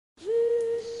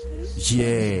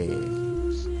Yeah.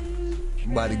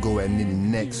 I'm about to go at nitty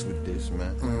next with this,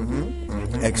 man.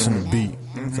 X on the beat.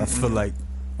 So I feel like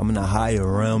I'm in a higher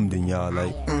realm than y'all.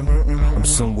 Like, I'm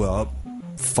somewhere up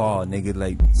far, nigga.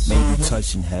 Like, maybe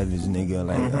touching heavens, nigga.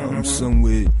 Like, I'm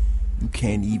somewhere you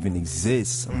can't even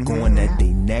exist. I'm going at they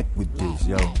neck with this,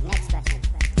 yo.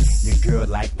 Your girl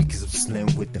like me cause I'm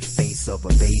slim with the face of a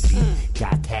baby.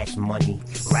 Got cash money,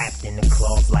 wrapped in the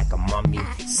cloth like a mummy.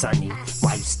 Sonny,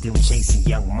 why you still chasing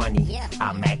young money?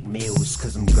 I Mac Mills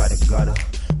cause I'm gutter.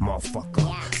 Motherfucker,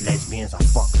 lesbians, I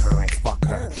fuck her and fuck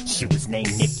her. She was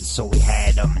named Nikki, so we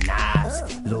had them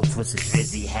knives. Little Twisted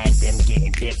Drizzy had them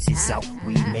getting dipsy, so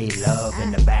we made love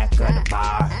in the back of the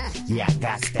bar. Yeah, I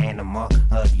got stand 'em up,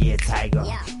 yeah, tiger.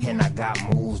 And I got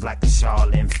moves like a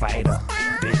Shaolin fighter.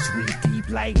 Bitch, we deep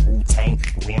like Wu-Tang.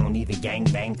 We don't even gang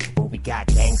bang, but we got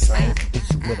gang slang.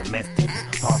 Bitch, you with a method,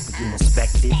 hard for you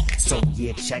inspected. So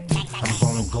yeah, check it. I'm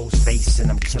going Ghostface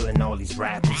and I'm killing all these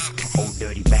rappers. Old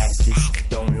dirty bastards,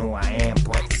 don't know I am,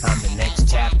 but I'm the next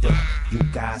chapter. You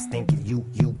guys thinking you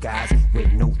guys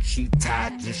with no cheap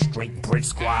tie, just straight brick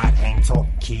squad. Ain't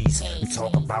talking keys, we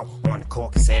talk about on the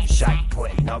court, cause every shot you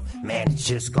putting up, man, it's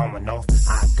just going off.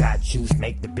 I got juice,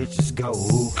 make the bitches go.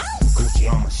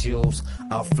 Gucci on my shoes,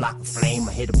 a flock of flame,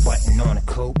 I hit a button on a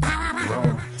coupe.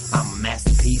 Rome, I'm a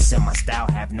masterpiece and my style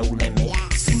have no limit.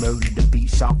 See murder the beat,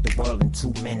 shock the world in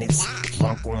 2 minutes.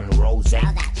 Drunk on the rose,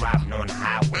 driving on the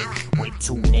highway with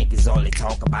 2 niggas, all they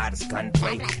talk about is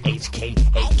gunplay. HK,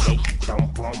 AK,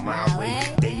 don't bump my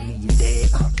way. Daily you dead,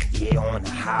 yeah, on the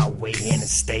highway,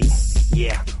 interstate.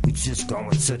 Yeah, we just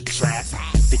going to the trap.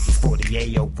 50 for the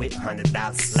yayo with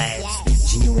 $100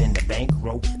 slabs. G in the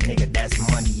bankroll, nigga, that's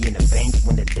money in the bank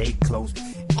when the day close.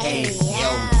 Hey,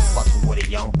 yo, fucking with a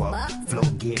young buck. Flow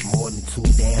get more than 2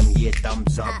 damn, yeah,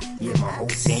 thumbs up. Yeah, my whole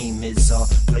team is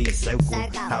play a circle.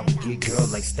 How we get girl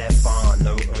like Stefan,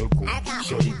 no Urkel.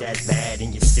 Shorty that's bad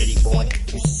in your city, boy.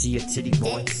 You see a titty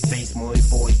boy, face more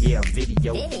boy, yeah, a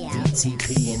video.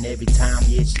 DTP and every time,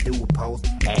 yeah, she do a post.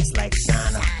 Ass like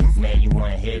Shana, man, you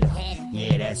wanna hit her.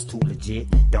 Yeah, that's too legit,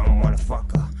 don't wanna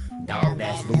fuck her. Dog,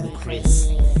 that's ludicrous.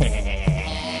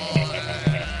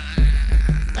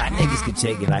 Niggas can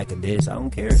take it like a diss, I don't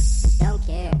care. Don't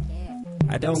care.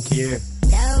 I don't care.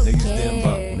 Don't Niggas care. Denim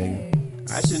Buck,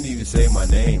 nigga. I shouldn't even say my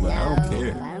name, but I don't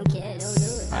care. I don't care, don't do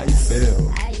it. How you feel?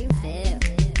 How you feel?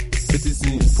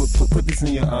 Put this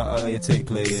in your tape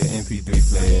player, MP3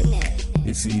 player,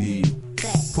 your CD.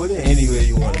 Put it anywhere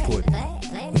you want to put it.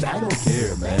 But I don't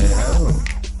care, man.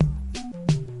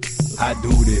 I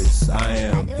do this. I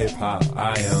am hip-hop.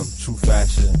 I am true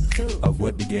fashion of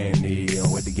what the game needs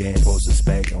and what the game supposed to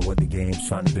expect and what the game's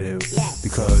trying to build.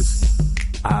 Because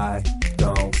I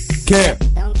don't care.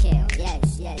 Don't care.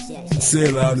 Yes. I say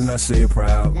it loud and I say it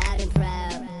proud. Loud and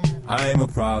proud. I ain't a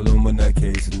problem in that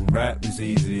case. And rap is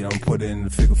easy. I'm putting the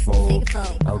figure four.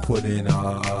 I'm putting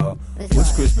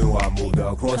what's Chris Benoit moved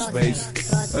out? Cross space.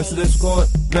 Let's call it.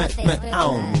 Man, I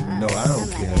don't even know. I don't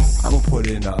care. I'm gonna put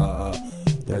in the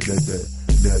Lex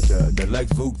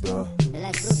Luthor.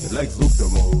 The Lex Luthor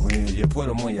move. You put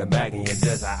them on your back and you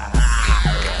just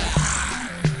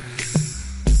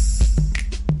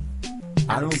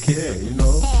I don't care, you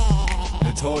know.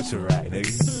 The torture rack,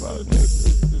 nigga. Fuck, nigga.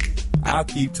 I'll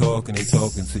keep talking and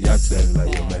talking till y'all tell me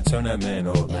like, yo, man, turn that man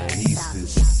off, man. He's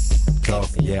just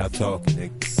talking. Yeah, I'm talking,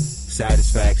 nigga.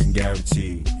 Satisfaction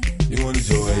guaranteed. You want to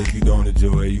enjoy it, if you don't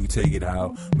enjoy it, you can take it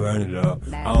out, burn it up.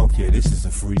 I don't care, this is a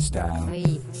freestyle.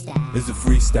 This is a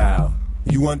freestyle.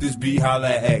 You want this beat, holla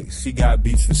at X. She got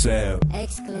beats for sale.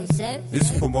 Exclusive. This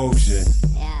is promotion.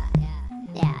 Yeah.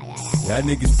 Y'all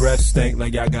niggas breath stink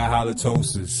like y'all got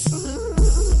halitosis.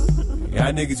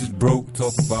 Y'all niggas just broke,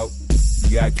 talk about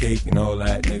you got cake and all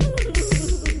that,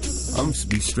 nigga. I'm just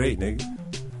be straight, nigga.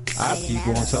 I keep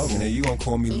on talking, nigga. You gonna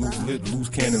call me loose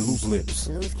cannon, loose lips.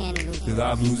 Cause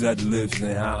I lose at the lips,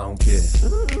 and I don't care.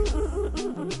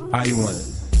 How you want it?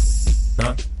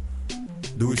 Huh?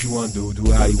 Do what you want to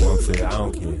do how you want to feel. I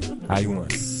don't care. How you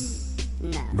want it?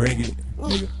 Bring it,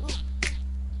 nigga.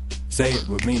 Say it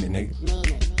with meaning, nigga.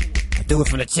 I do it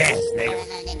from the chest, nigga.